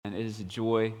It is a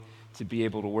joy to be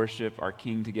able to worship our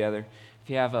King together.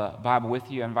 If you have a Bible with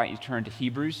you, I invite you to turn to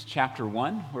Hebrews chapter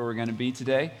 1, where we're going to be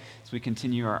today as we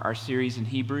continue our series in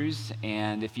Hebrews.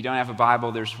 And if you don't have a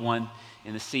Bible, there's one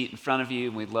in the seat in front of you,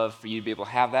 and we'd love for you to be able to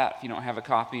have that if you don't have a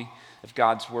copy of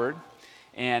God's Word.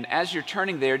 And as you're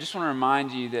turning there, I just want to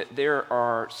remind you that there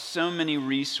are so many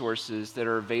resources that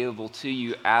are available to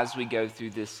you as we go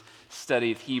through this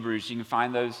study of Hebrews. You can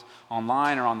find those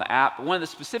online or on the app. But one of the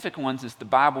specific ones is the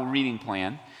Bible reading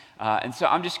plan. And so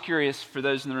I'm just curious, for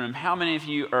those in the room, how many of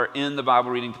you are in the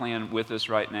Bible reading plan with us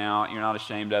right now? You're not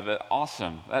ashamed of it?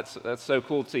 Awesome. That's so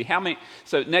cool to see.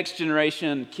 So next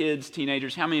generation, kids,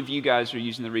 teenagers, how many of you guys are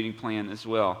using the reading plan as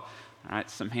well? All right,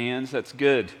 some hands, that's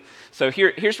good. So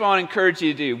here's what I want to encourage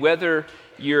you to do. Whether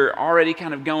you're already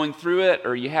kind of going through it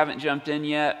or you haven't jumped in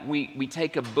yet, we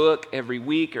take a book every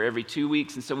week or every 2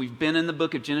 weeks. And so we've been in the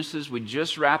book of Genesis. We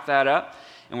just wrapped that up,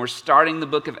 and we're starting the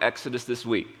book of Exodus this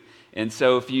week. And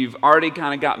so if you've already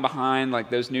kind of gotten behind,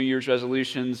 like those New Year's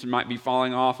resolutions might be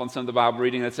falling off on some of the Bible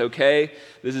reading, that's okay.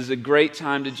 This is a great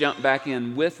time to jump back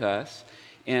in with us.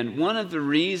 And one of the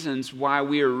reasons why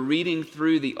we are reading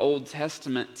through the Old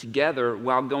Testament together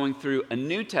while going through a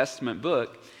New Testament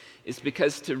book is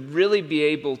because to really be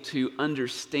able to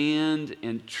understand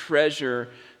and treasure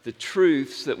the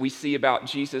truths that we see about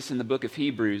Jesus in the book of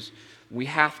Hebrews, we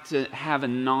have to have a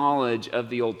knowledge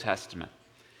of the Old Testament.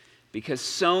 Because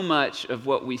so much of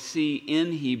what we see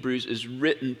in Hebrews is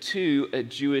written to a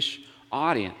Jewish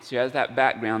audience who has that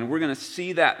background. And we're going to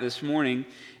see that this morning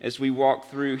as we walk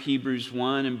through Hebrews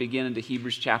 1 and begin into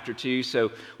Hebrews chapter 2.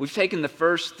 So we've taken the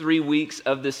first 3 weeks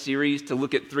of this series to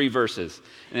look at 3 verses.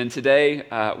 And today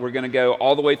we're going to go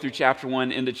all the way through chapter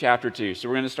 1 into chapter 2. So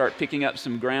we're going to start picking up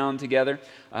some ground together.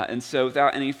 And so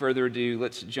without any further ado,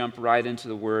 let's jump right into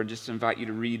the Word. Just to invite you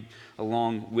to read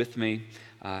along with me.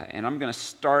 And I'm going to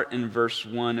start in verse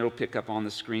 1. It'll pick up on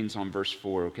the screens on verse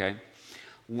 4, okay?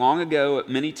 Long ago, at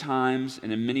many times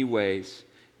and in many ways,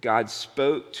 God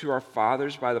spoke to our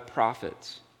fathers by the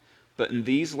prophets, but in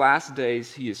these last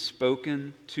days he has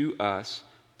spoken to us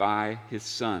by his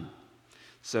Son.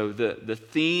 So the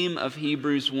theme of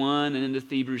Hebrews 1 and into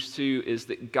Hebrews 2 is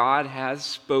that God has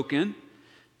spoken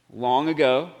long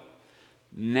ago.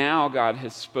 Now God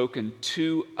has spoken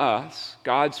to us,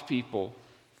 God's people,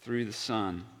 through the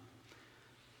Son,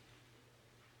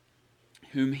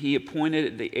 whom he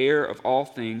appointed the heir of all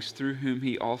things, through whom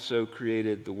he also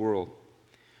created the world.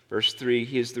 Verse 3,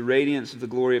 he is the radiance of the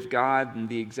glory of God and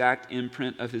the exact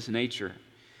imprint of his nature.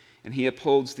 And he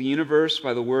upholds the universe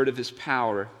by the word of his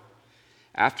power.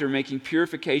 After making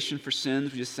purification for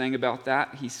sins, we just sang about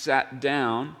that, he sat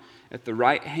down at the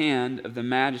right hand of the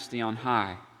majesty on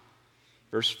high.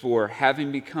 Verse 4,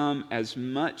 having become as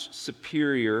much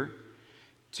superior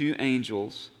to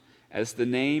angels as the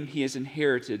name he has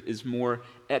inherited is more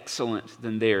excellent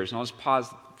than theirs. And I'll just pause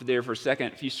there for a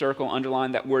second. If you circle,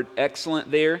 underline that word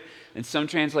excellent there, in some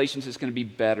translations it's going to be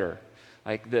better.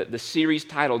 Like the series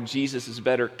titled Jesus is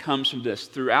Better comes from this.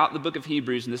 Throughout the book of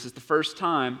Hebrews, and this is the first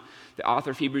time the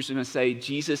author of Hebrews is going to say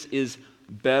Jesus is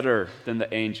better than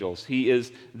the angels. He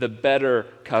is the better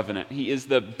covenant. He is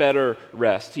the better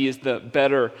rest. He is the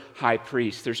better high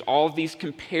priest. There's all of these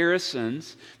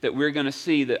comparisons that we're going to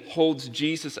see that holds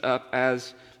Jesus up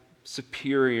as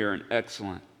superior and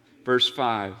excellent. Verse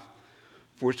 5,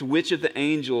 for to which of the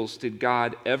angels did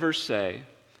God ever say?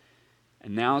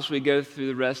 And now as we go through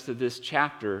the rest of this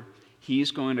chapter,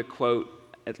 he's going to quote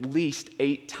at least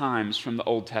 8 times from the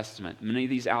Old Testament. Many of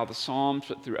these out of the Psalms,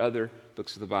 but through other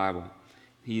books of the Bible.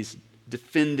 He's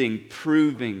defending,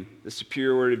 proving the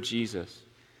superiority of Jesus.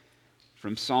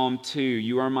 From Psalm 2,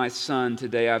 you are my son,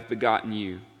 today I've begotten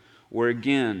you. Or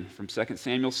again, from 2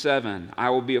 Samuel 7, I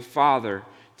will be a father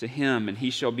to him, and he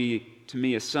shall be to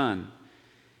me a son.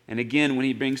 And again, when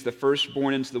he brings the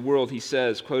firstborn into the world, he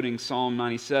says, quoting Psalm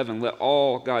 97, let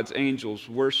all God's angels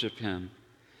worship him.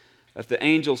 Of the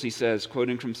angels, he says,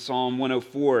 quoting from Psalm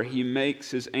 104, he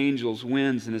makes his angels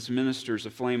winds and his ministers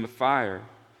a flame of fire.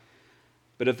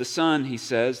 But of the Son, he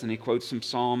says, and he quotes from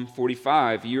Psalm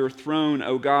 45, your throne,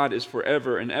 O God, is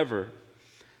forever and ever.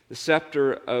 The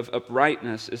scepter of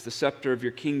uprightness is the scepter of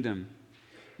your kingdom.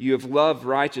 You have loved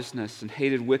righteousness and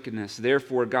hated wickedness.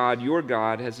 Therefore, God, your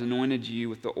God, has anointed you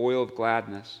with the oil of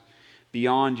gladness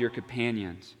beyond your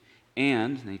companions.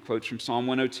 And he quotes from Psalm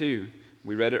 102.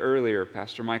 We read it earlier.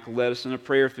 Pastor Michael led us in a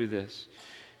prayer through this.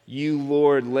 You,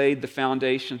 Lord, laid the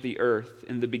foundation of the earth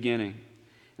in the beginning,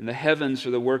 and the heavens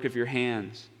are the work of your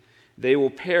hands. They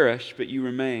will perish, but you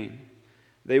remain.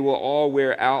 They will all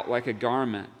wear out like a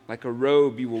garment. Like a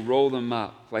robe, you will roll them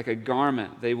up. Like a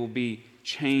garment, they will be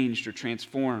changed or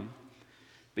transformed.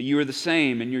 but you are the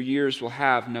same, and your years will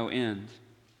have no end.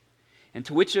 And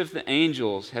to which of the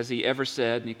angels has he ever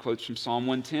said," and he quotes from Psalm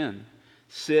 110,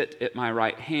 "Sit at my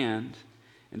right hand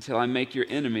until I make your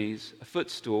enemies a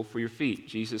footstool for your feet."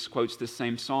 Jesus quotes this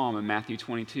same psalm in Matthew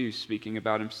 22, speaking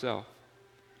about himself.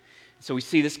 So we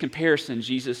see this comparison,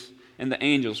 Jesus and the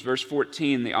angels. Verse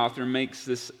 14, the author makes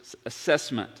this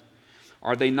assessment.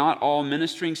 Are they not all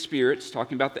ministering spirits,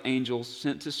 talking about the angels,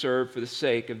 sent to serve for the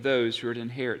sake of those who are to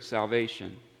inherit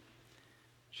salvation?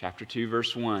 Chapter 2,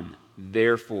 verse 1,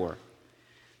 therefore.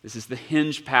 This is the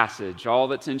hinge passage. All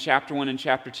that's in chapter 1 and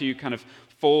chapter 2 kind of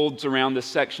folds around this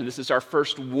section. This is our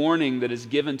first warning that is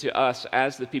given to us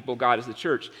as the people of God, as the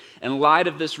church. In light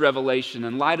of this revelation,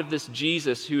 in light of this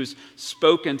Jesus who has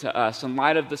spoken to us, in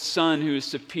light of the Son who is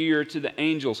superior to the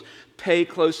angels, pay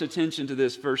close attention to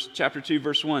this. Chapter 2,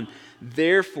 verse 1.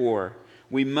 Therefore,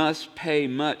 we must pay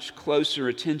much closer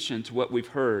attention to what we've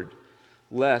heard,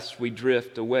 lest we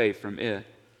drift away from it.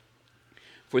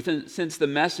 For since the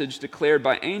message declared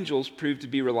by angels proved to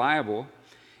be reliable,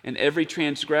 and every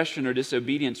transgression or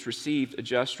disobedience received a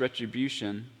just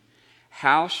retribution,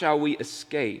 how shall we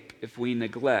escape if we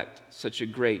neglect such a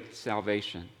great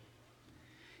salvation?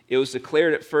 It was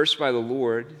declared at first by the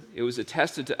Lord, it was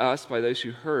attested to us by those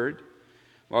who heard,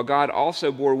 while God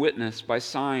also bore witness by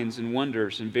signs and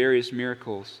wonders and various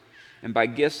miracles, and by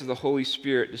gifts of the Holy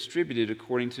Spirit distributed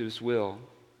according to his will.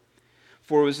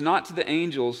 For it was not to the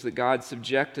angels that God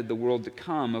subjected the world to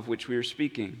come of which we are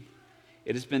speaking.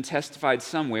 It has been testified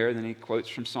somewhere, then he quotes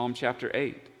from Psalm chapter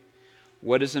 8.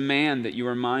 What is a man that you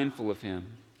are mindful of him,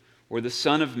 or the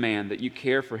son of man that you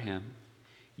care for him?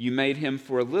 You made him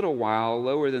for a little while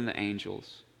lower than the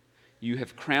angels. You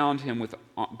have crowned him with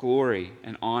glory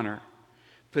and honor,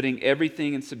 putting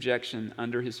everything in subjection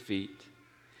under his feet.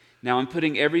 Now in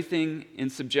putting everything in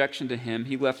subjection to him,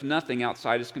 he left nothing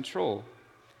outside his control.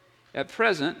 At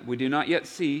present, we do not yet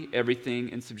see everything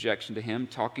in subjection to him,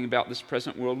 talking about this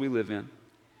present world we live in.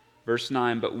 Verse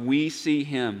 9, but we see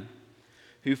him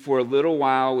who for a little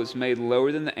while was made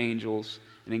lower than the angels,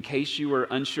 and in case you were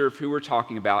unsure of who we're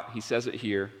talking about, he says it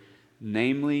here,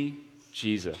 namely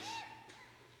Jesus,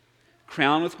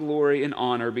 crowned with glory and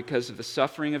honor because of the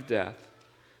suffering of death,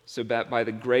 so that by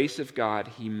the grace of God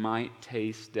he might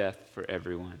taste death for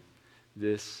everyone.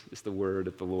 This is the word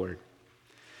of the Lord.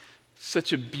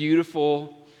 Such a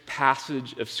beautiful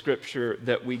passage of Scripture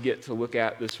that we get to look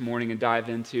at this morning and dive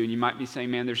into. And you might be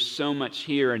saying, man, there's so much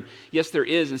here. And yes, there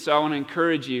is. And so I want to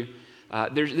encourage you.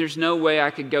 There's no way I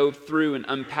could go through and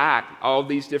unpack all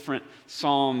these different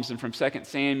Psalms and from 2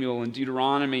 Samuel and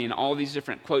Deuteronomy and all these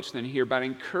different quotes that are here. But I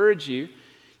encourage you,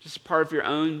 just a part of your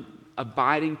own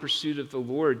abiding pursuit of the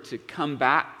Lord, to come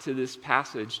back to this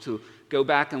passage, to go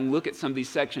back and look at some of these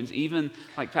sections, even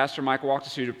like Pastor Michael walked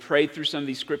us through, to pray through some of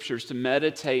these scriptures, to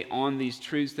meditate on these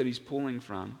truths that he's pulling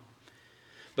from.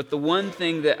 But the one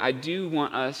thing that I do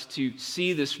want us to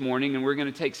see this morning, and we're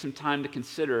going to take some time to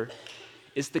consider,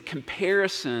 is the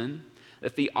comparison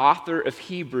that the author of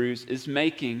Hebrews is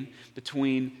making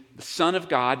between the Son of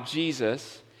God,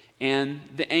 Jesus, and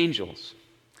the angels.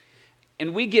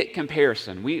 And we get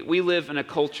comparison. We live in a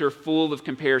culture full of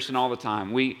comparison all the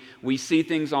time. We see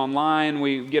things online,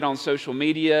 we get on social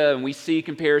media, and we see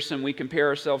comparison. We compare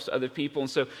ourselves to other people. And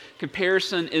so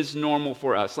comparison is normal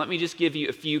for us. Let me just give you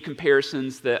a few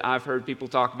comparisons that I've heard people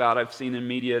talk about. I've seen in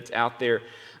media, it's out there.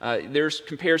 There's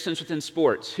comparisons within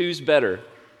sports. Who's better,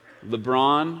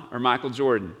 LeBron or Michael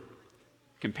Jordan?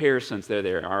 Comparisons, they're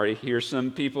there. I already hear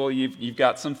some people, you've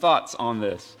got some thoughts on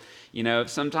this. You know,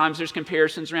 sometimes there's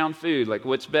comparisons around food, like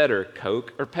what's better,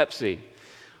 Coke or Pepsi?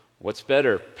 What's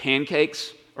better,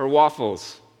 pancakes or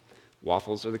waffles?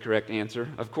 Waffles are the correct answer,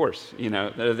 of course,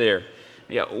 they're there.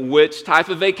 Yeah, which type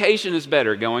of vacation is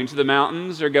better, going to the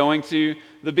mountains or going to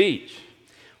the beach?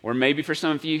 Or maybe for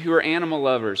some of you who are animal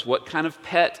lovers, what kind of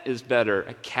pet is better,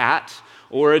 a cat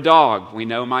or a dog? We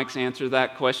know Mike's answer to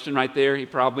that question right there. He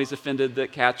probably is offended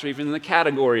that cats are even in the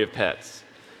category of pets.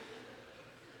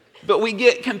 But we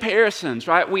get comparisons,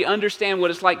 right? We understand what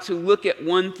it's like to look at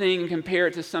one thing and compare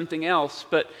it to something else.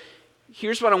 But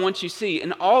here's what I want you to see.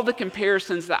 In all the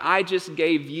comparisons that I just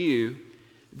gave you,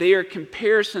 they are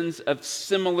comparisons of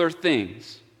similar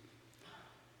things.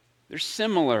 They're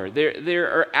similar.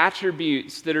 There are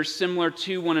attributes that are similar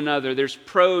to one another. There's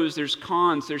pros, there's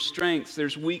cons, there's strengths,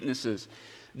 there's weaknesses.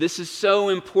 This is so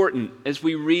important as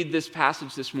we read this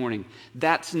passage this morning.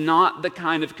 That's not the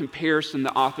kind of comparison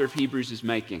the author of Hebrews is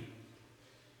making.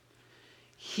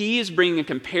 He is bringing a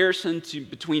comparison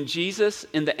between Jesus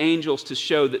and the angels to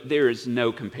show that there is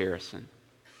no comparison.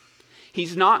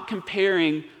 He's not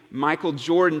comparing Michael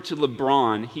Jordan to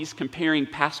LeBron, he's comparing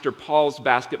Pastor Paul's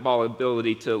basketball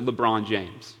ability to LeBron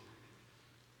James.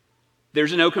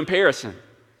 There's no comparison.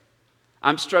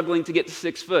 I'm struggling to get to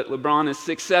 6 foot. LeBron is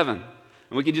 6'7".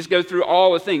 And we could just go through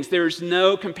all the things. There's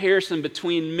no comparison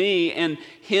between me and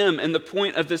him. And the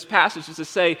point of this passage is to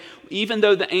say, even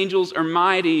though the angels are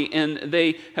mighty and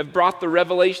they have brought the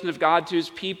revelation of God to his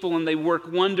people and they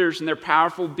work wonders and they're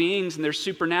powerful beings and they're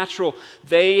supernatural,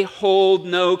 they hold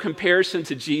no comparison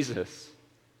to Jesus.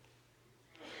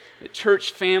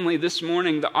 Church family, this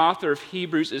morning, the author of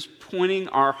Hebrews is pointing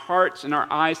our hearts and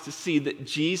our eyes to see that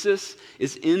Jesus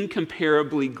is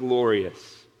incomparably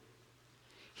glorious.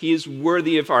 He is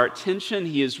worthy of our attention.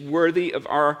 He is worthy of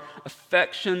our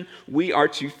affection. We are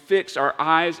to fix our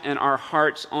eyes and our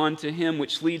hearts onto him,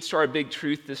 which leads to our big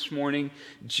truth this morning.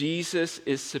 Jesus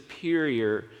is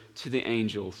superior to the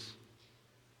angels.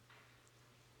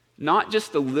 Not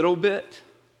just a little bit,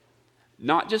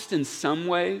 not just in some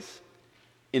ways,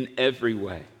 in every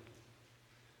way.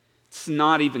 It's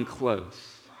not even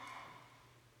close.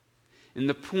 And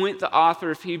the point the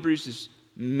author of Hebrews is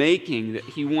making, that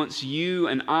he wants you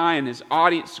and I and his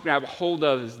audience to grab a hold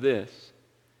of, is this.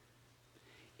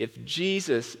 If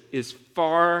Jesus is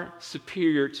far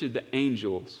superior to the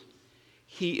angels,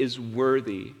 he is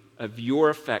worthy of your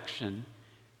affection,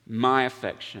 my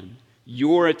affection,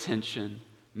 your attention,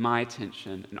 my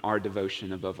attention, and our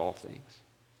devotion above all things.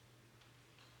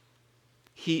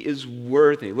 He is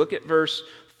worthy. Look at verse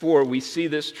 4. We see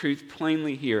this truth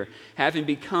plainly here. Having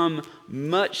become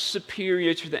much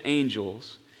superior to the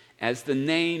angels, as the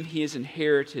name he has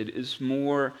inherited is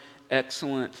more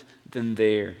excellent than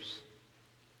theirs.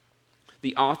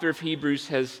 The author of Hebrews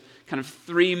has kind of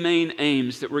three main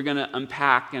aims that we're going to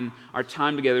unpack in our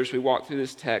time together as we walk through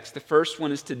this text. The first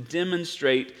one is to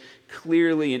demonstrate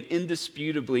clearly and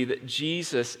indisputably that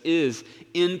Jesus is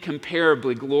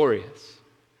incomparably glorious.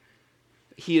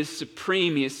 He is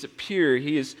supreme, he is superior,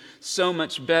 he is so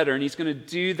much better, and he's going to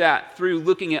do that through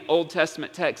looking at Old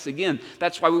Testament texts. Again,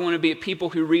 that's why we want to be people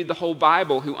who read the whole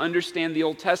Bible, who understand the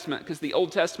Old Testament, because the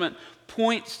Old Testament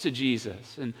points to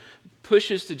Jesus and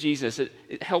pushes to Jesus.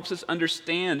 It helps us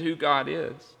understand who God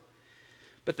is.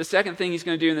 But the second thing he's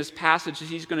going to do in this passage is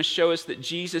he's going to show us that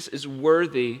Jesus is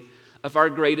worthy of our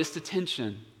greatest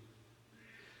attention.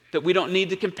 That we don't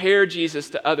need to compare Jesus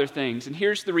to other things. And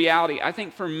here's the reality. I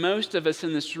think for most of us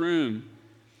in this room,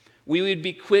 we would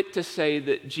be quick to say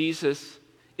that Jesus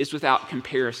is without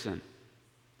comparison.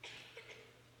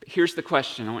 But here's the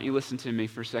question. I want you to listen to me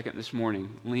for a second this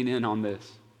morning. Lean in on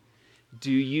this.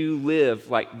 Do you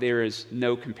live like there is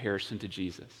no comparison to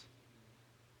Jesus?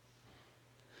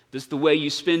 Does the way you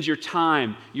spend your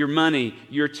time, your money,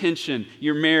 your attention,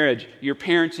 your marriage, your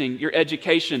parenting, your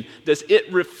education, does it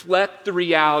reflect the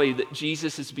reality that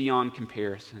Jesus is beyond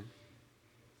comparison?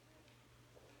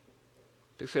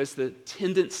 Because the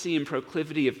tendency and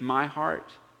proclivity of my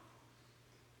heart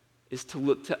is to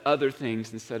look to other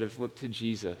things instead of look to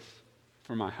Jesus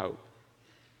for my hope.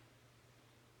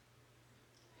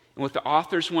 And what the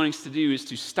author's wanting us to do is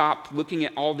to stop looking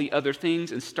at all the other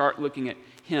things and start looking at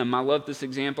him. I love this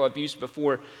example I've used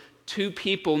before. Two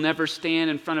people never stand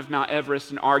in front of Mount Everest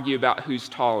and argue about who's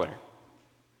taller.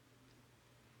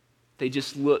 They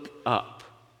just look up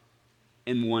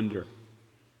and wonder.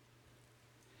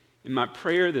 And my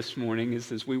prayer this morning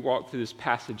is as we walk through this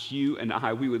passage, you and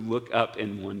I, we would look up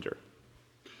and wonder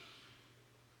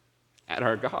at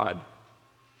our God,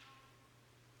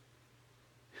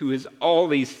 who is all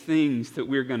these things that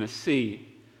we're going to see.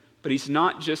 But he's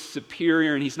not just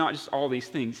superior and he's not just all these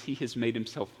things. He has made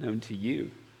himself known to you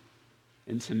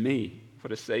and to me.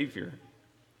 What a Savior.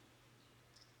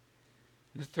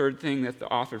 The third thing that the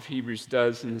author of Hebrews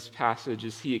does in this passage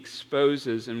is he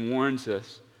exposes and warns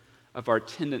us of our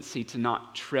tendency to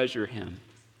not treasure him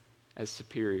as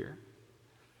superior.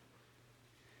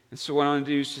 And so what I want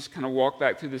to do is just kind of walk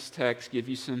back through this text, give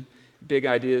you some big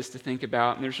ideas to think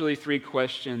about. And there's really three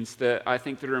questions that I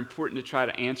think that are important to try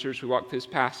to answer as we walk through this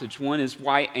passage. One is,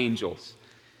 why angels?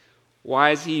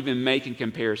 Why is he even making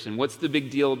comparison? What's the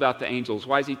big deal about the angels?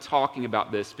 Why is he talking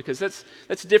about this? Because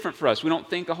that's different for us. We don't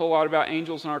think a whole lot about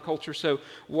angels in our culture. So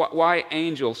why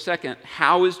angels? Second,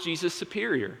 how is Jesus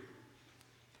superior?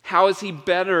 How is he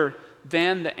better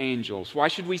than the angels? Why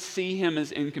should we see him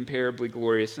as incomparably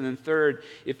glorious? And then third,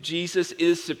 if Jesus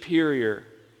is superior,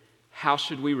 how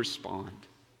should we respond?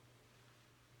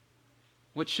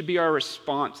 What should be our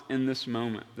response in this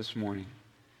moment, this morning?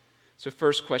 So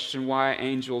first question, why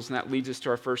angels? And that leads us to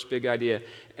our first big idea.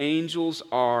 Angels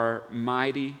are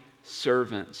mighty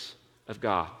servants of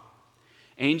God.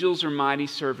 Angels are mighty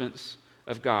servants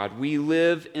of God. We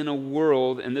live in a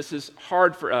world, and this is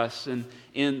hard for us, and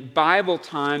in Bible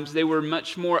times, they were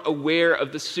much more aware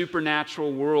of the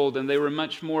supernatural world, and they were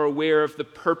much more aware of the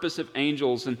purpose of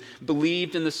angels, and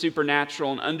believed in the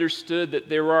supernatural, and understood that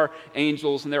there are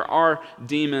angels and there are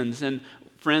demons. And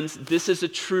friends, this is a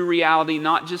true reality,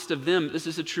 not just of them, this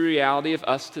is a true reality of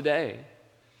us today.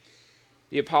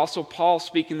 The Apostle Paul,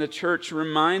 speaking to the church,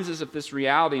 reminds us of this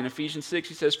reality. In Ephesians 6,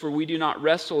 he says, "For we do not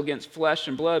wrestle against flesh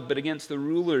and blood, but against the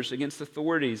rulers, against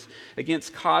authorities,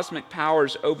 against cosmic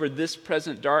powers over this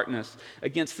present darkness,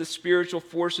 against the spiritual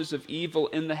forces of evil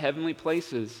in the heavenly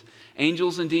places."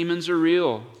 Angels and demons are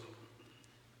real.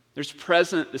 There's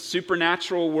present, the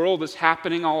supernatural world is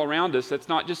happening all around us. That's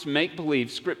not just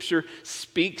make-believe. Scripture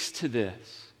speaks to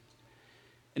this.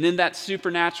 And in that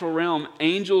supernatural realm,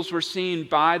 angels were seen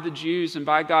by the Jews and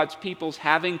by God's peoples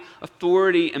having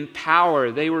authority and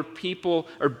power. They were people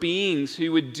or beings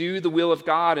who would do the will of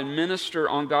God and minister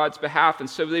on God's behalf, and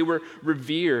so they were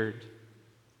revered.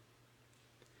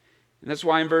 And that's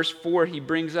why in verse 4 he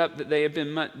brings up that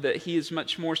that he is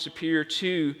much more superior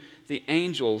to the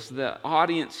angels. The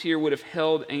audience here would have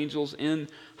held angels in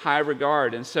high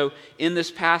regard. And so in this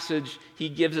passage, he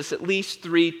gives us at least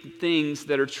 3 things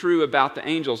that are true about the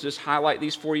angels. Just highlight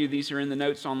these for you. These are in the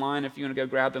notes online if you want to go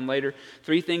grab them later.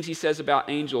 3 things he says about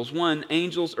angels. 1,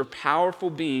 angels are powerful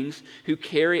beings who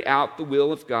carry out the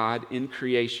will of God in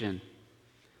creation.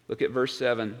 Look at verse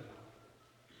 7.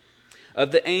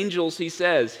 Of the angels, he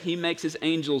says, he makes his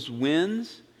angels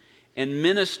winds and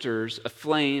ministers a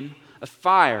flame of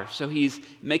fire. So he's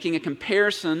making a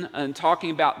comparison and talking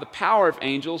about the power of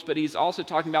angels, but he's also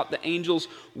talking about the angels'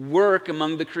 work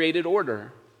among the created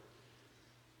order.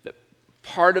 That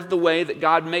part of the way that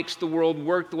God makes the world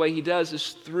work the way he does is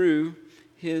through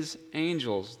his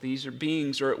angels. These are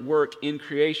beings are at work in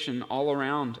creation all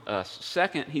around us.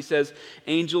 Second, he says,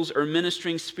 angels are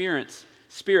ministering spirits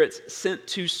sent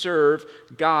to serve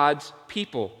God's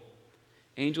people.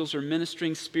 Angels are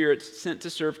ministering spirits sent to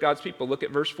serve God's people. Look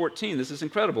at verse 14. This is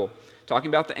incredible. Talking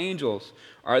about the angels.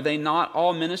 Are they not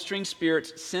all ministering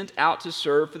spirits sent out to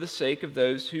serve for the sake of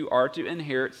those who are to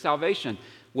inherit salvation?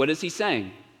 What is he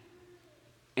saying?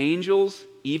 Angels,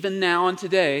 even now and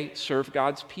today, serve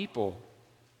God's people.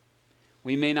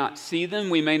 We may not see them,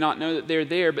 we may not know that they're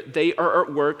there, but they are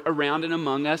at work around and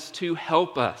among us to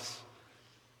help us.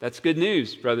 That's good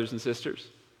news, brothers and sisters.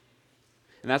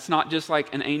 And that's not just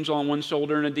like an angel on one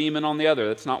shoulder and a demon on the other.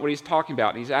 That's not what he's talking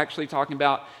about. He's actually talking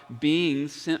about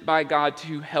beings sent by God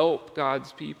to help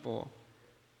God's people.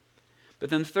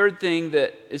 But then the third thing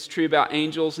that is true about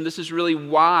angels, and this is really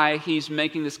why he's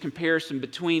making this comparison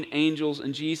between angels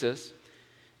and Jesus,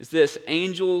 is this: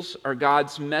 angels are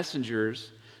God's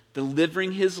messengers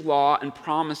delivering his law and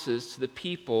promises to the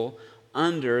people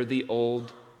under the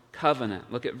old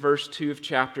covenant. Look at verse 2 of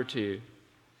chapter 2.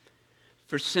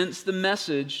 For since the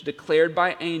message declared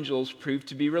by angels proved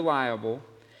to be reliable,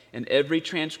 and every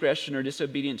transgression or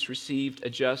disobedience received a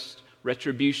just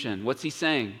retribution. What's he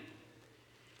saying?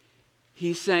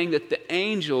 He's saying that the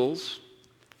angels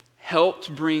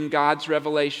helped bring God's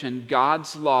revelation,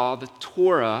 God's law, the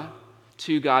Torah,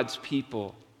 to God's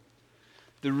people.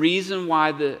 The reason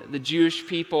why the Jewish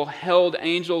people held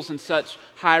angels in such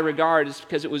high regard is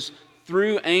because it was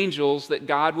through angels that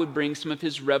God would bring some of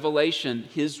his revelation,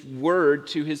 his word,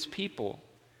 to his people.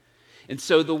 And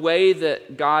so the way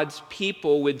that God's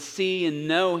people would see and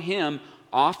know him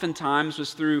oftentimes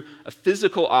was through a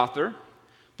physical author,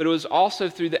 but it was also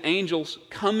through the angels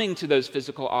coming to those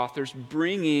physical authors,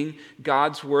 bringing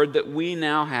God's word that we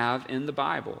now have in the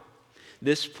Bible.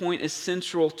 This point is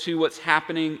central to what's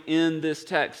happening in this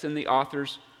text, in the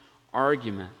author's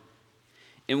argument.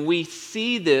 And we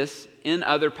see this in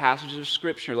other passages of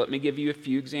Scripture. Let me give you a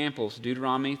few examples.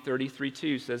 Deuteronomy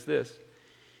 33:2 says this.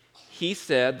 He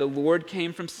said, "The Lord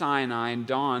came from Sinai and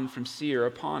dawned from Seir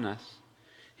upon us.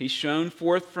 He shone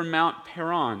forth from Mount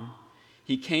Paran.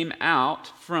 He came out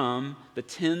from the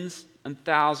tens and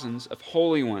thousands of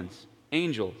holy ones,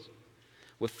 angels,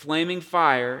 with flaming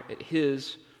fire at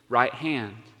his right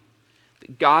hand."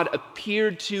 God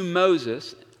appeared to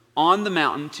Moses on the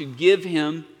mountain to give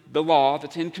him the law, the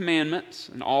 10 Commandments,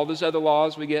 and all those other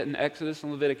laws we get in Exodus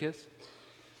and Leviticus,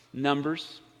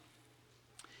 Numbers.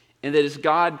 And that as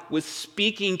God was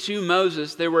speaking to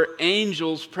Moses, there were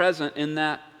angels present in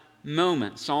that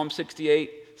moment. Psalm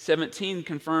 68:17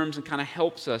 confirms and kind of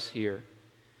helps us here.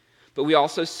 But we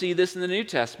also see this in the New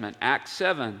Testament. Acts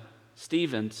 7,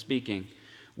 Stephen speaking.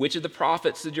 "Which of the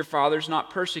prophets did your fathers not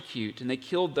persecute? And they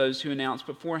killed those who announced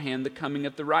beforehand the coming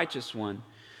of the righteous one,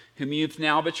 whom you've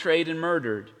now betrayed and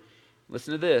murdered.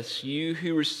 Listen to this. You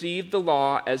who received the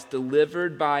law as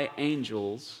delivered by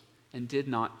angels and did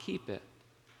not keep it.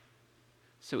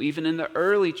 So even in the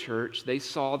early church, they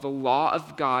saw the law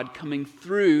of God coming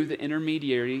through the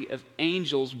intermediary of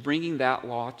angels bringing that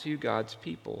law to God's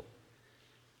people.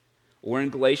 Or in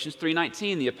Galatians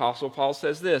 3:19, the Apostle Paul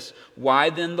says this, "Why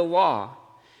then the law?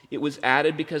 It was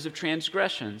added because of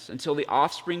transgressions, until the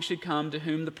offspring should come to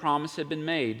whom the promise had been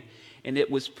made, and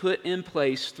it was put in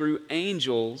place through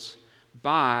angels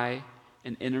by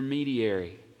an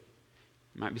intermediary."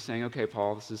 You might be saying, okay,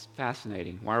 Paul, this is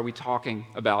fascinating. Why are we talking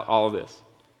about all of this?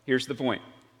 Here's the point.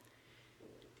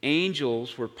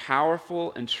 Angels were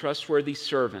powerful and trustworthy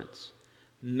servants,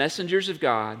 messengers of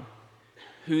God,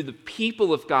 who the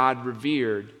people of God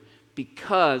revered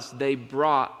because they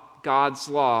brought God's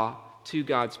law to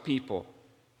God's people.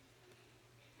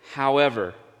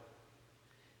 However,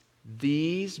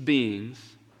 these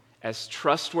beings, as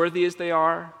trustworthy as they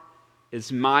are,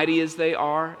 as mighty as they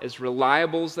are, as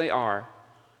reliable as they are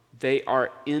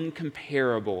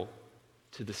incomparable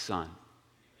to the Son.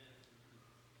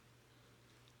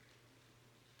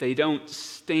 They don't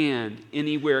stand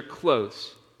anywhere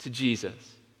close to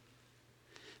Jesus.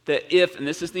 That if, and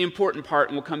this is the important part,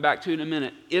 and we'll come back to it in a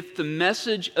minute, if the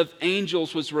message of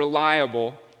angels was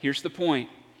reliable, here's the point,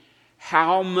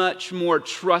 how much more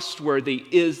trustworthy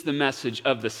is the message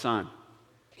of the Son?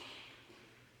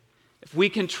 If we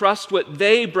can trust what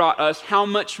they brought us, how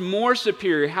much more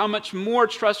superior, how much more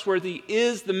trustworthy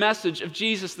is the message of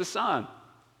Jesus the Son?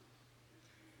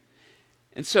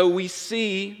 And so we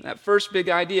see that first big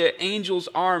idea, angels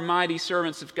are mighty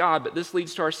servants of God, but this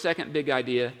leads to our second big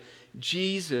idea,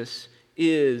 Jesus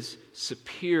is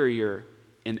superior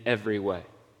in every way.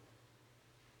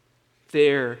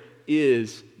 There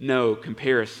is no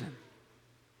comparison.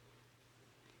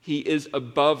 He is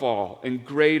above all and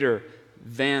greater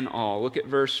than all. Look at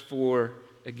verse 4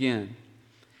 again.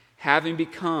 Having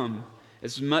become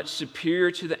as much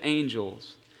superior to the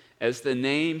angels as the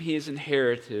name he has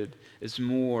inherited is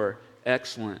more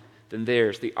excellent than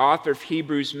theirs. The author of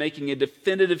Hebrews making a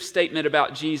definitive statement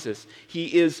about Jesus.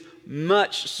 He is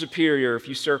much superior, if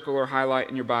you circle or highlight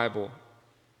in your Bible.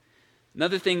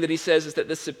 Another thing that he says is that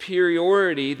the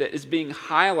superiority that is being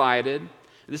highlighted,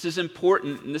 this is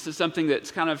important, and this is something that's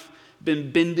kind of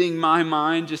been bending my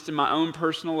mind just in my own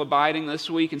personal abiding this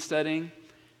week and studying,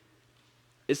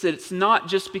 is that it's not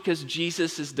just because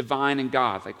Jesus is divine and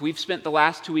God. Like we've spent the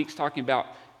last 2 weeks talking about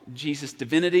Jesus'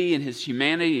 divinity and his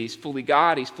humanity. He's fully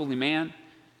God, he's fully man.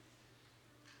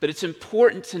 But it's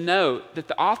important to note that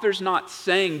the author's not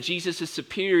saying Jesus is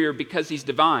superior because he's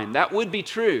divine. That would be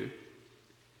true.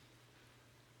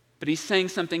 But he's saying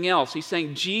something else. He's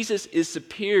saying Jesus is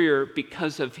superior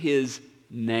because of his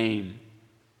name.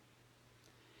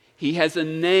 He has a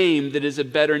name that is a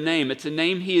better name. It's a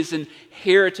name he has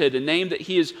inherited, a name that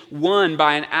he has won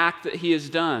by an act that he has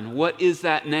done. What is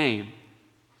that name?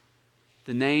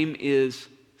 The name is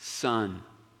Son.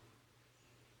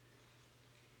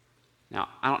 Now,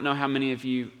 I don't know how many of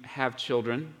you have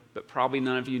children, but probably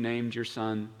none of you named your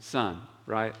son,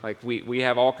 right? Like we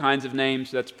have all kinds of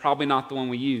names. That's probably not the one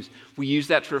we use. We use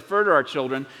that to refer to our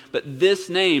children, but this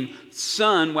name,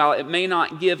 Son, while it may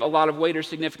not give a lot of weight or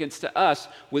significance to us,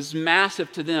 was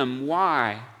massive to them.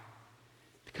 Why?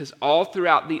 Because all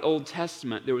throughout the Old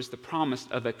Testament, there was the promise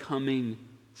of a coming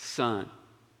Son.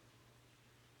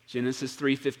 Genesis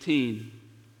 3:15,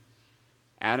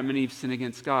 Adam and Eve sin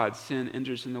against God. Sin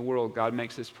enters in the world. God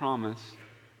makes this promise.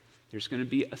 There's going to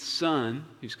be a son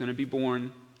who's going to be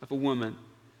born of a woman.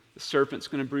 The serpent's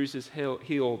going to bruise his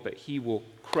heel, but he will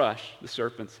crush the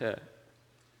serpent's head.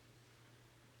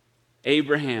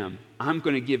 Abraham, I'm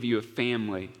going to give you a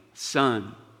family,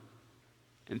 son.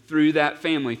 And through that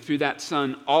family, through that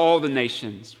son, all the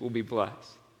nations will be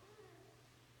blessed.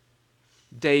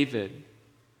 David,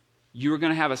 you are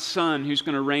going to have a son who's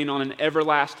going to reign on an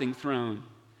everlasting throne,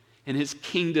 and his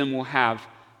kingdom will have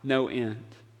no end.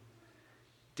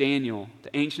 Daniel,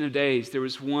 the Ancient of Days, there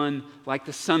was one like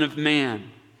the Son of Man,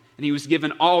 and he was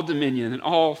given all dominion and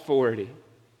all authority.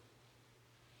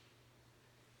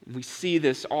 And we see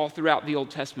this all throughout the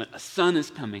Old Testament. A son is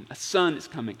coming, a son is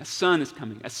coming, a son is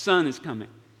coming, a son is coming.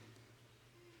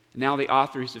 And now the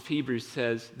author of Hebrews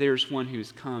says, there's one who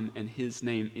has come, and his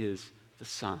name is the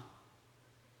Son.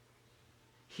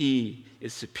 He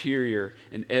is superior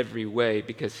in every way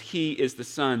because he is the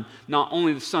Son, not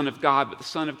only the Son of God, but the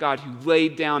Son of God who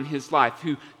laid down his life,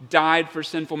 who died for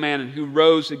sinful man and who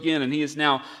rose again, and he is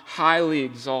now highly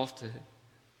exalted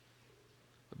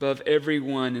above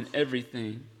everyone and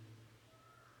everything.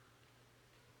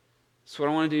 So what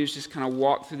I want to do is just kind of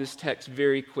walk through this text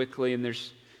very quickly, and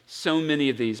there's so many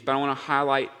of these, but I want to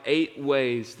highlight 8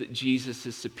 ways that Jesus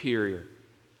is superior.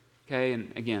 Okay,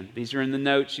 and again, these are in the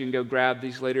notes. You can go grab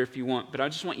these later if you want. But I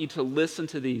just want you to listen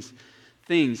to these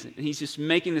things. And he's just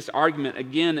making this argument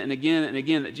again and again and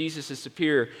again that Jesus is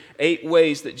superior. 8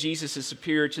 ways that Jesus is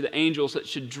superior to the angels that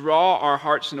should draw our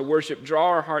hearts into worship, draw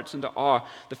our hearts into awe.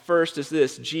 The first is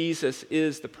this: Jesus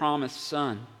is the promised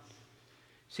Son.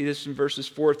 See this in verses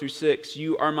 4 through 6.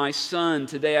 You are my son,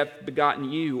 today I've begotten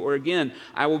you. Or again,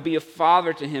 I will be a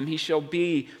father to him, he shall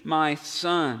be my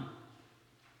son.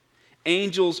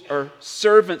 Angels are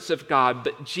servants of God,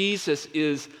 but Jesus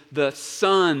is the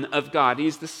Son of God.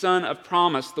 He's the Son of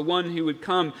promise, the one who would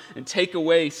come and take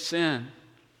away sin.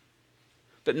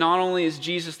 But not only is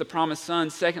Jesus the promised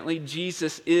Son, secondly,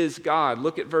 Jesus is God.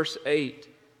 Look at verse 8.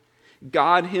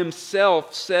 God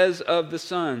himself says of the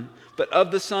Son, but of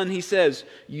the Son he says,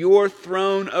 your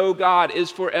throne, O God,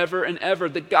 is forever and ever.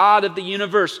 The God of the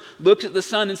universe looks at the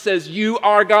Son and says, you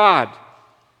are God.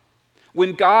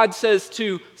 When God says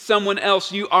to someone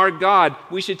else, you are God,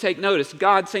 we should take notice.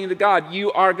 God saying to God,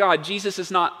 you are God. Jesus is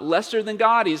not lesser than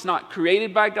God. He is not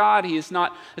created by God. He is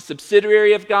not a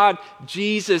subsidiary of God.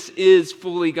 Jesus is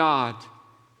fully God.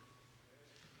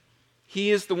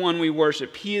 He is the one we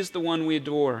worship. He is the one we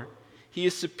adore. He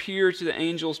is superior to the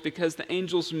angels because the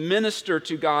angels minister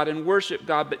to God and worship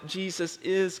God, but Jesus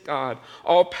is God.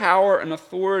 All power and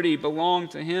authority belong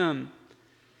to him.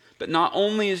 But not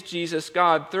only is Jesus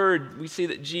God, third, we see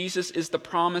that Jesus is the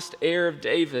promised heir of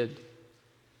David.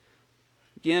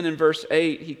 Again, in verse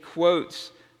 8, he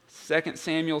quotes 2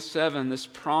 Samuel 7, this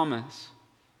promise.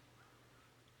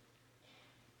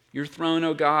 Your throne,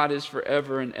 O God, is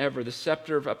forever and ever. The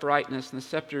scepter of uprightness and the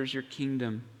scepter is your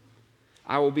kingdom.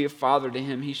 I will be a father to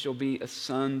him. He shall be a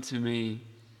son to me.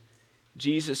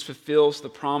 Jesus fulfills the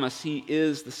promise. He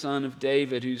is the Son of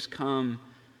David who's come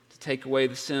take away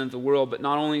the sin of the world. But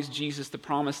not only is Jesus the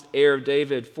promised heir of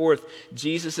David, fourth,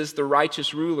 Jesus is the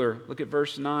righteous ruler. Look at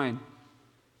verse 9.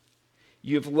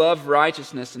 You have loved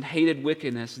righteousness and hated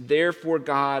wickedness. Therefore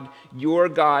God, your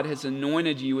God, has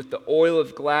anointed you with the oil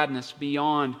of gladness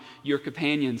beyond your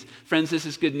companions. Friends, this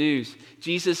is good news.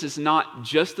 Jesus is not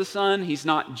just the Son. He's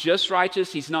not just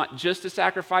righteous. He's not just a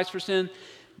sacrifice for sin.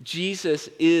 Jesus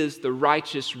is the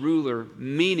righteous ruler,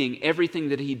 meaning everything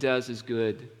that he does is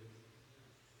good.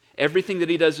 Everything that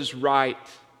he does is right.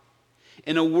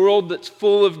 In a world that's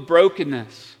full of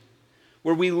brokenness,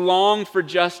 where we long for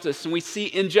justice and we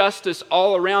see injustice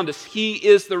all around us, he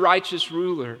is the righteous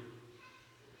ruler.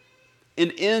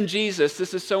 And in Jesus,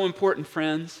 this is so important,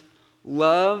 friends,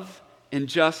 love and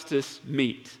justice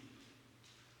meet.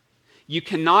 You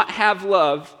cannot have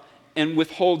love and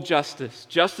withhold justice.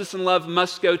 Justice and love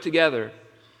must go together.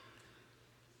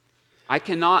 I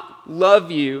cannot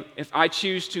love you if I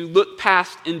choose to look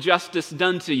past injustice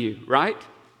done to you, right?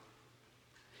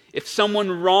 If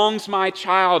someone wrongs my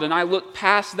child and I look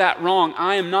past that wrong,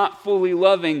 I am not fully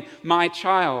loving my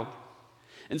child.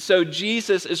 And so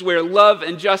Jesus is where love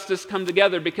and justice come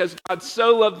together because God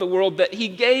so loved the world that he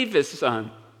gave his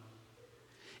Son.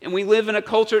 And we live in a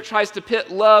culture that tries to pit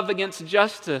love against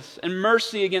justice and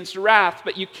mercy against wrath,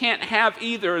 but you can't have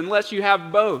either unless you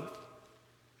have both.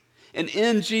 And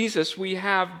in Jesus, we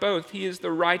have both. He is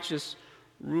the righteous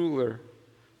ruler,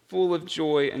 full of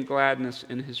joy and gladness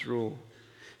in his rule.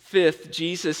 Fifth,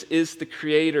 Jesus is the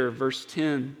creator, verse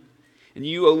 10. And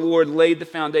you, O Lord, laid the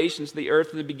foundations of the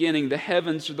earth in the beginning. The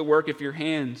heavens are the work of your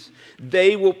hands.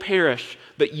 They will perish,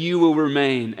 but you will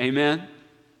remain. Amen?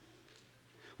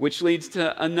 Which leads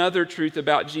to another truth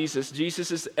about Jesus. Jesus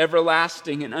is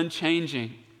everlasting and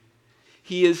unchanging.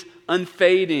 He is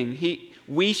unfading.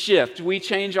 We shift. We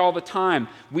change all the time.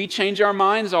 We change our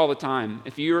minds all the time.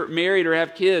 If you're married or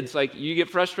have kids, you get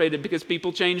frustrated because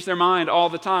people change their mind all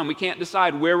the time. We can't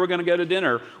decide where we're going to go to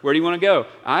dinner. Where do you want to go?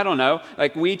 I don't know.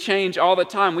 We change all the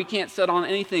time. We can't settle on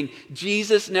anything.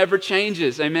 Jesus never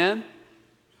changes. Amen?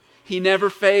 He never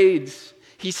fades.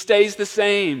 He stays the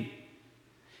same.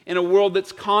 In a world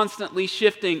that's constantly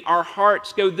shifting, our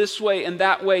hearts go this way and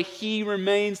that way. He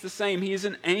remains the same. He is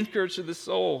an anchor to the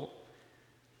soul.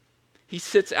 He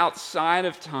sits outside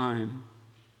of time,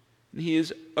 and he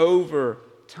is over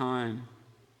time.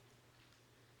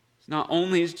 Not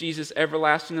only is Jesus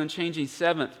everlasting and unchanging,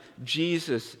 seventh,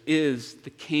 Jesus is the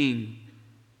King.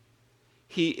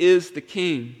 He is the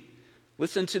King.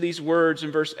 Listen to these words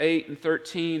in verse 8 and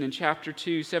 13 in chapter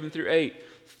 2, 7 through 8.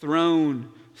 Throne,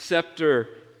 scepter,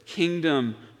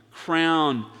 kingdom,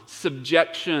 crown,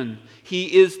 subjection.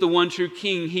 He is the one true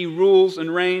King. He rules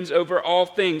and reigns over all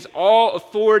things. All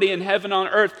authority in heaven and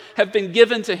on earth have been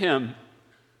given to him.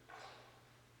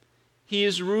 He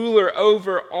is ruler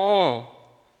over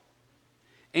all.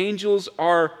 Angels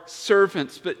are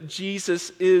servants, but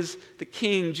Jesus is the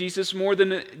king. Jesus, more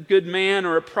than a good man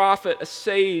or a prophet, a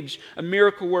sage, a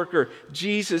miracle worker,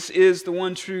 Jesus is the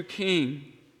one true king.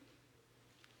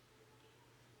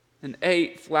 And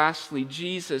eighth, lastly,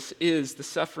 Jesus is the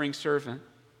suffering servant.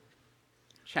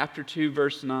 Chapter 2,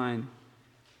 verse 9.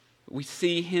 We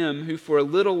see him who for a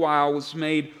little while was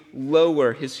made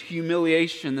lower, his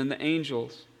humiliation than the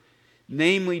angels.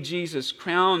 Namely, Jesus,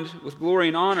 crowned with glory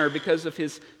and honor because of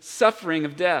his suffering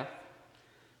of death,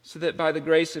 so that by the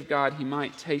grace of God he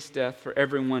might taste death for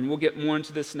everyone. We'll get more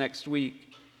into this next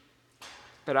week.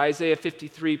 But Isaiah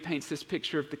 53 paints this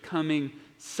picture of the coming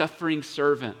suffering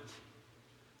servant,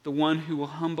 the one who will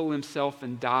humble himself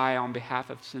and die on behalf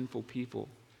of sinful people.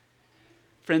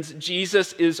 Friends,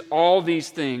 Jesus is all these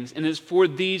things, and it is for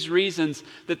these reasons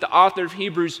that the author of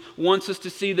Hebrews wants us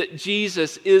to see that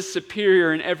Jesus is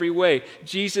superior in every way.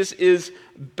 Jesus is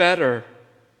better.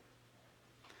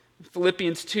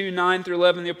 Philippians 2, 9 through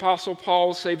 11, the Apostle Paul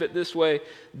will say it this way: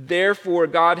 "Therefore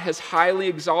God has highly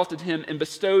exalted him and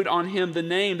bestowed on him the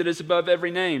name that is above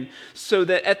every name, so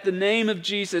that at the name of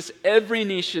Jesus every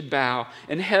knee should bow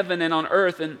in heaven and on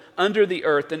earth and under the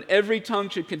earth, and every tongue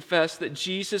should confess that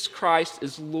Jesus Christ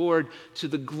is Lord, to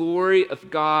the glory of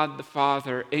God the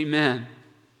Father." Amen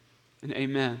and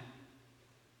amen.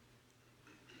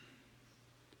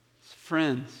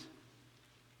 Friends,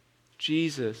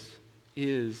 Jesus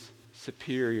is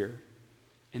superior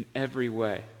in every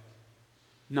way,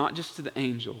 not just to the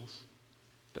angels,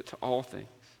 but to all things.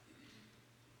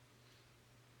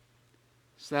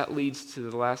 So that leads to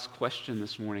the last question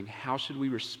this morning: how should we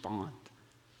respond?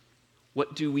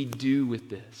 What do we do with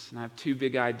this? And I have two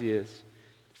big ideas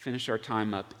to finish our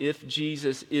time up. If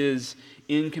Jesus is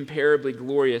incomparably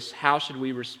glorious, how should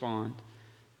we respond?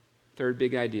 Third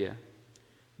big idea: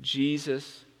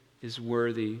 Jesus is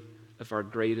worthy of our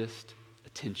greatest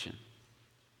attention.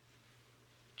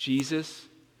 Jesus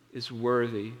is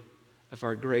worthy of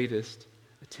our greatest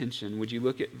attention. Would you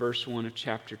look at verse 1 of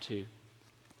chapter 2?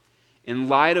 In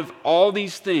light of all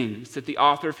these things that the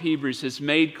author of Hebrews has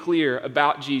made clear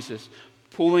about Jesus,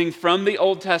 pulling from the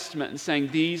Old Testament and saying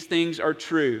these things are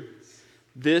true,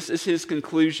 this is his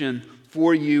conclusion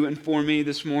for you and for me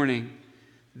this morning.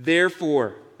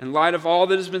 Therefore, in light of all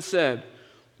that has been said,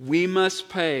 we must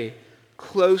pay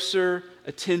closer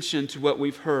attention to what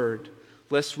we've heard,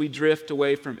 lest we drift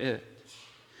away from it.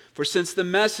 For since the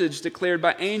message declared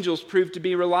by angels proved to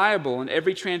be reliable, and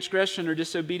every transgression or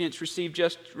disobedience received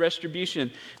just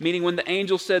retribution, meaning when the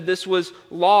angel said this was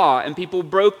law and people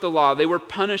broke the law, they were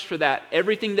punished for that.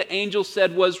 Everything the angels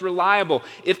said was reliable.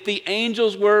 If the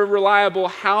angels were reliable,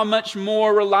 how much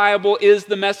more reliable is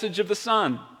the message of the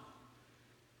Son?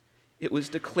 It was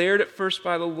declared at first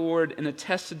by the Lord and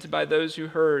attested to by those who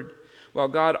heard, while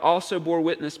God also bore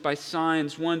witness by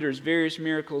signs, wonders, various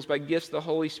miracles, by gifts of the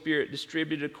Holy Spirit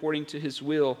distributed according to his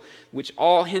will, which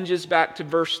all hinges back to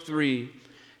verse 3.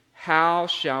 How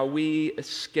shall we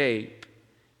escape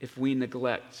if we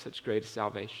neglect such great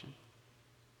salvation?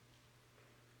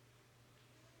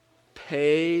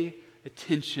 Pay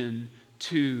attention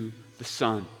to the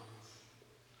Son.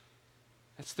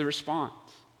 That's the response.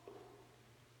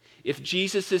 If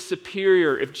Jesus is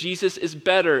superior, if Jesus is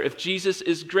better, if Jesus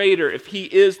is greater, if he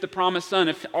is the promised Son,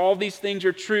 if all these things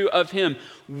are true of him,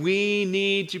 we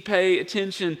need to pay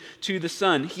attention to the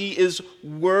Son. He is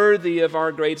worthy of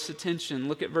our greatest attention.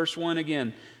 Look at verse 1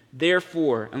 again.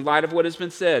 Therefore, in light of what has been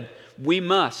said, we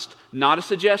must, not a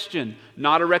suggestion,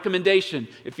 not a recommendation.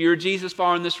 If you're a Jesus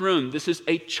follower in this room, this is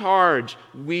a charge.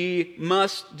 We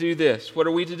must do this. What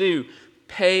are we to do?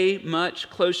 Pay much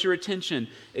closer attention.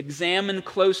 Examine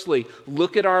closely.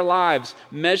 Look at our lives.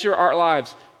 Measure our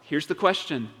lives. Here's the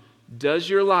question: does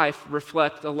your life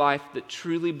reflect a life that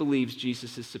truly believes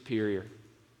Jesus is superior?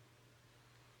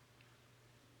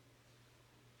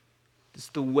 Does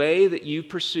the way that you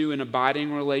pursue an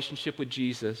abiding relationship with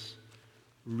Jesus,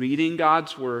 reading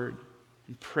God's Word,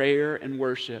 and prayer and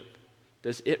worship,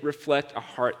 does it reflect a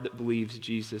heart that believes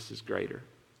Jesus is greater?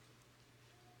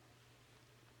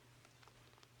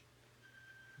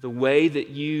 The way that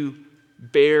you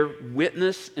bear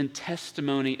witness and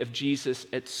testimony of Jesus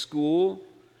at school,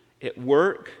 at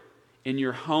work, in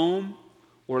your home,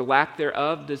 or lack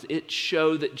thereof, does it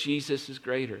show that Jesus is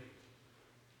greater?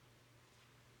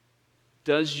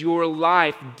 Does your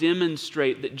life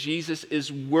demonstrate that Jesus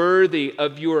is worthy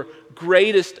of your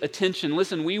greatest attention?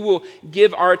 Listen, we will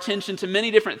give our attention to many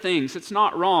different things. It's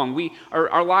not wrong.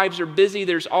 Our lives are busy.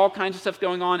 There's all kinds of stuff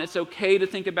going on. It's okay to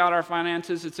think about our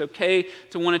finances. It's okay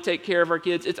to want to take care of our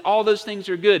kids. All those things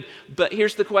are good. But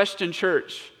here's the question,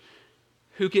 church.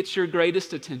 Who gets your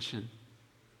greatest attention?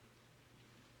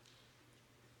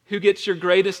 Who gets your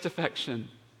greatest affection?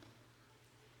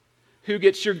 Who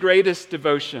gets your greatest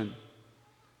devotion?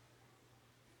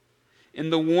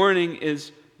 And the warning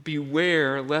is,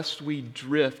 beware lest we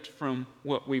drift from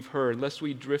what we've heard, lest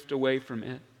we drift away from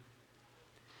it.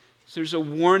 So there's a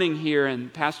warning here,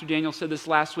 and Pastor Daniel said this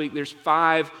last week. There's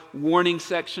 5 warning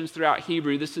sections throughout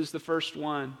Hebrew. This is the first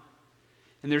one.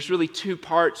 And there's really 2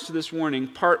 parts to this warning.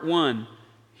 Part 1,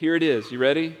 here it is. You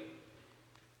ready?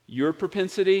 Your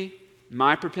propensity,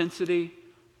 my propensity,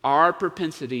 our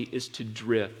propensity is to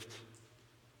drift.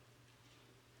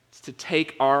 It's to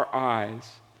take our eyes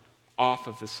off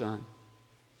of the Son.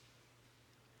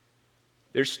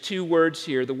 There's 2 words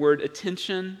here, the word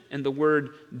attention and the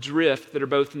word drift, that are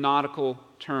both nautical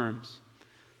terms.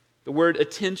 The word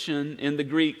attention in the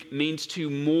Greek means to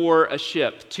moor a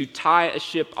ship, to tie a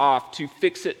ship off, to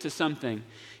fix it to something.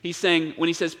 He's saying, when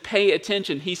he says pay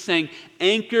attention, he's saying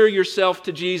anchor yourself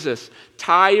to Jesus,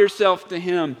 tie yourself to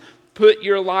Him, put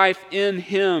your life in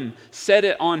Him, set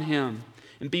it on Him.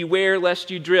 And beware lest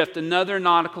you drift. Another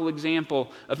nautical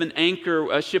example of an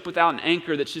anchor, a ship without an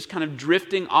anchor that's just kind of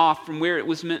drifting off from where it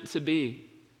was meant to be.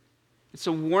 It's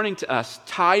a warning to us.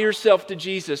 Tie yourself to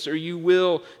Jesus or you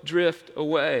will drift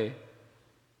away.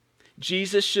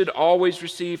 Jesus should always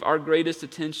receive our greatest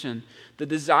attention. The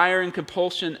desire and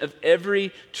compulsion of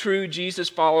every true Jesus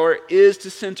follower is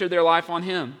to center their life on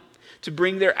Him, to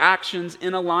bring their actions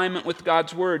in alignment with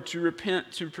God's Word, to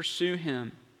repent, to pursue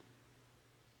Him.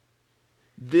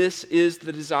 This is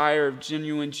the desire of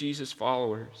genuine Jesus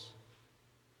followers.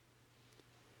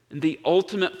 And the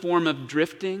ultimate form of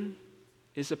drifting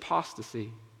is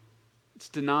apostasy. It's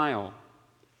denial.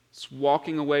 It's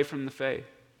walking away from the faith.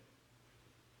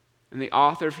 And the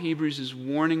author of Hebrews is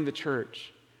warning the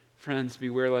church, friends,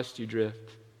 beware lest you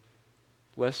drift,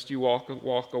 lest you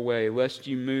walk away, lest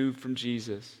you move from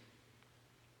Jesus.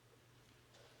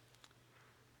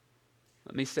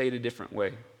 Let me say it a different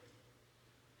way.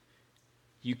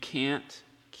 You can't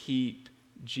keep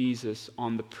Jesus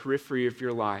on the periphery of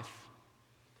your life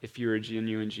if you're a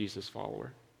genuine Jesus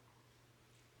follower.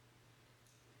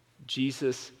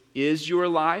 Jesus is your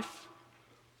life,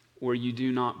 or you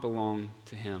do not belong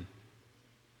to Him.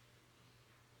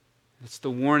 It's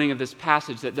the warning of this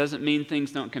passage. That doesn't mean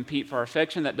things don't compete for our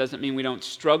affection. That doesn't mean we don't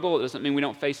struggle. It doesn't mean we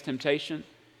don't face temptation.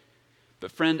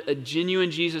 But friend, a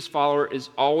genuine Jesus follower is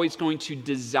always going to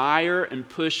desire and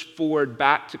push forward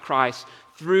back to Christ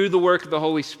through the work of the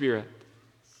Holy Spirit.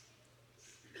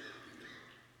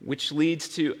 Which leads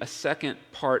to a second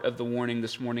part of the warning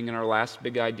this morning in our last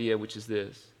big idea, which is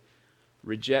this.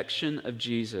 Rejection of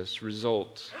Jesus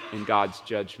results in God's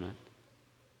judgment.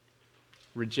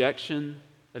 Rejection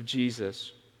of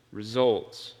Jesus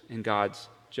results in God's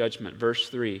judgment. Verse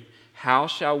 3, how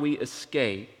shall we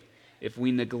escape if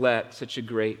we neglect such a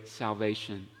great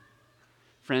salvation?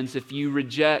 Friends, if you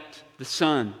reject the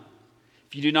Son,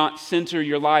 if you do not center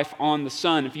your life on the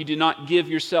Son, if you do not give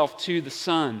yourself to the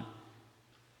Son,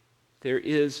 there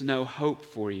is no hope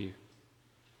for you.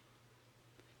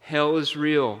 Hell is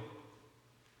real.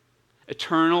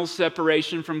 Eternal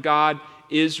separation from God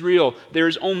is real. There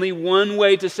is only one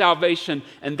way to salvation,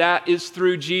 and that is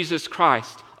through Jesus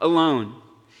Christ alone.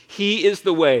 He is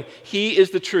the way. He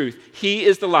is the truth. He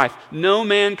is the life. No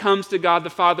man comes to God the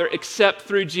Father except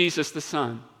through Jesus the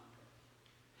Son.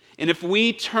 And if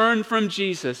we turn from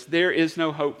Jesus, there is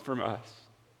no hope for us.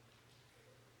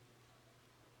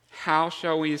 How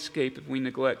shall we escape if we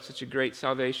neglect such a great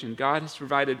salvation? God has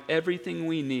provided everything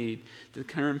we need to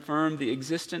confirm the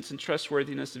existence and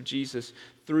trustworthiness of Jesus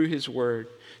through His Word.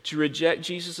 To reject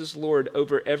Jesus as Lord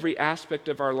over every aspect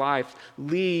of our life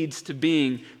leads to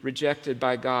being rejected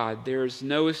by God. There is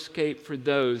no escape for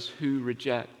those who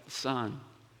reject the Son.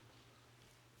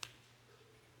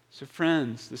 So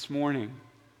friends, this morning,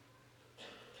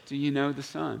 do you know the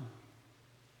Son?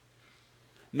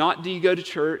 Not do you go to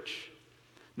church,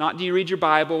 not do you read your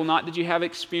Bible, not did you have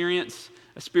a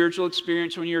spiritual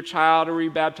experience when you were a child or were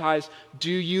you baptized. Do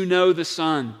you know the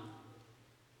Son?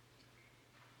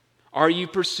 Are you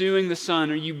pursuing the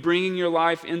Son? Are you bringing your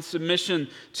life in submission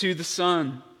to the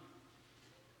Son?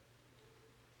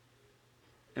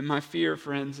 And my fear,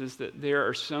 friends, is that there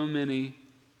are so many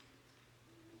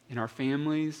in our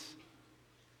families,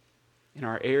 in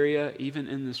our area, even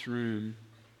in this room,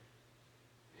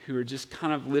 who are just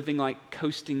kind of living like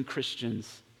coasting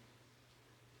Christians.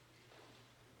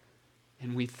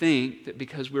 And we think that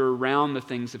because we're around the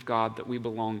things of God that we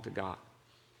belong to God.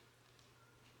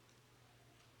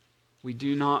 We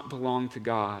do not belong to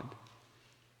God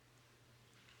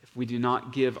if we do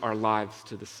not give our lives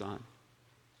to the Son.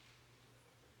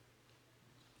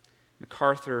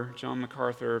 John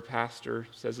MacArthur, pastor,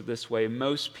 says it this way: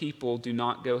 most people do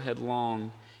not go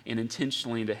headlong and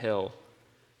intentionally into hell.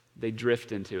 They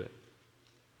drift into it.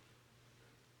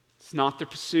 It's not the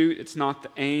pursuit, it's not the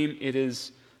aim, it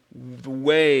is the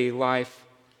way life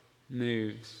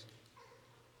moves.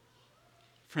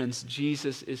 Friends,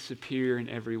 Jesus is superior in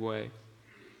every way.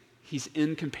 He's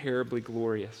incomparably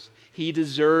glorious. He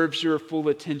deserves your full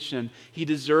attention. He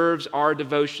deserves our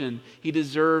devotion. He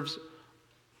deserves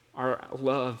our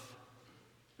love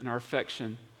and our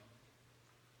affection.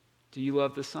 Do you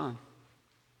love the Son?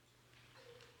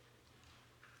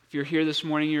 If you're here this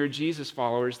morning, you're a Jesus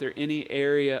follower, is there any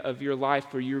area of your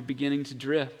life where you're beginning to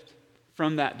drift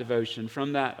from that devotion,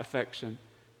 from that affection?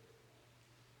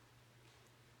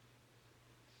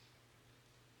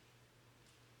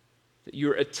 That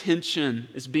your attention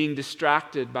is being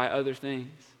distracted by other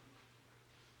things?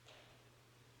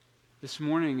 This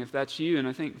morning, if that's you, and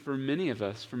I think for many of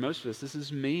us, for most of us, this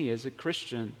is me as a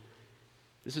Christian.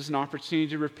 This is an opportunity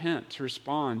to repent, to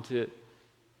respond, to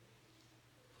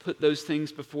put those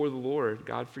things before the Lord.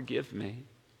 God, forgive me.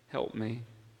 Help me.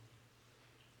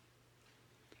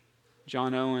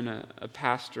 John Owen, a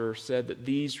pastor, said that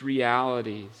these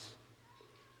realities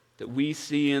that we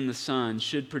see in the Son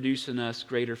should produce in us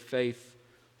greater faith,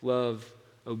 love,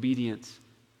 obedience,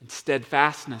 and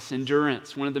steadfastness,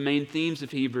 endurance. One of the main themes of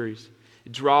Hebrews.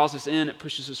 It draws us in, it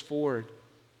pushes us forward.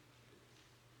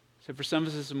 So for some of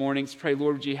us this morning, let's pray,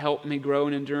 Lord, would you help me grow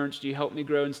in endurance? Would you help me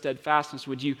grow in steadfastness?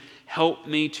 Would you help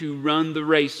me to run the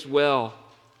race well,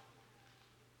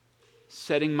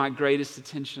 setting my greatest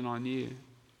attention on you?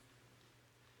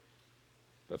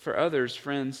 But for others,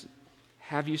 friends,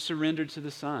 have you surrendered to the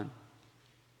Son?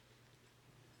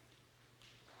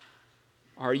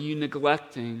 Are you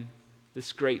neglecting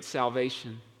this great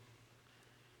salvation?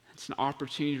 It's an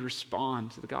opportunity to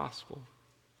respond to the gospel.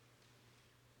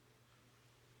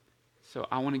 So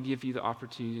I want to give you the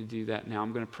opportunity to do that now.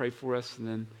 I'm going to pray for us, and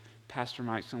then Pastor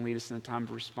Mike's going to lead us in a time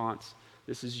of response.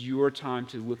 This is your time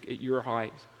to look at your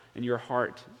heart and your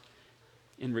heart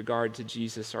in regard to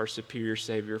Jesus, our superior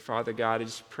Savior. Father God, I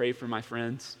just pray for my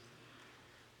friends.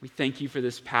 We thank you for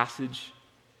this passage.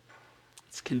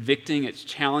 It's convicting, it's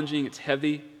challenging, it's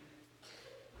heavy.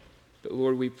 But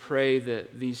Lord, we pray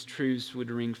that these truths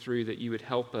would ring through, that you would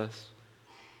help us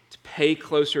to pay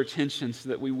closer attention so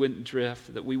that we wouldn't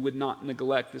drift, that we would not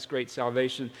neglect this great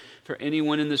salvation. For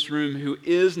anyone in this room who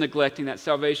is neglecting that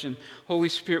salvation, Holy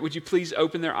Spirit, would you please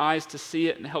open their eyes to see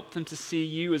it and help them to see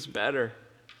you as better?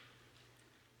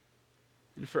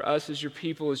 And for us as your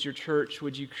people, as your church,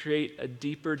 would you create a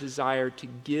deeper desire to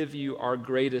give you our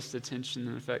greatest attention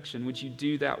and affection? Would you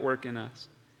do that work in us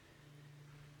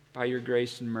by your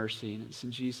grace and mercy? And it's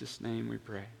in Jesus' name we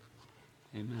pray.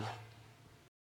 Amen.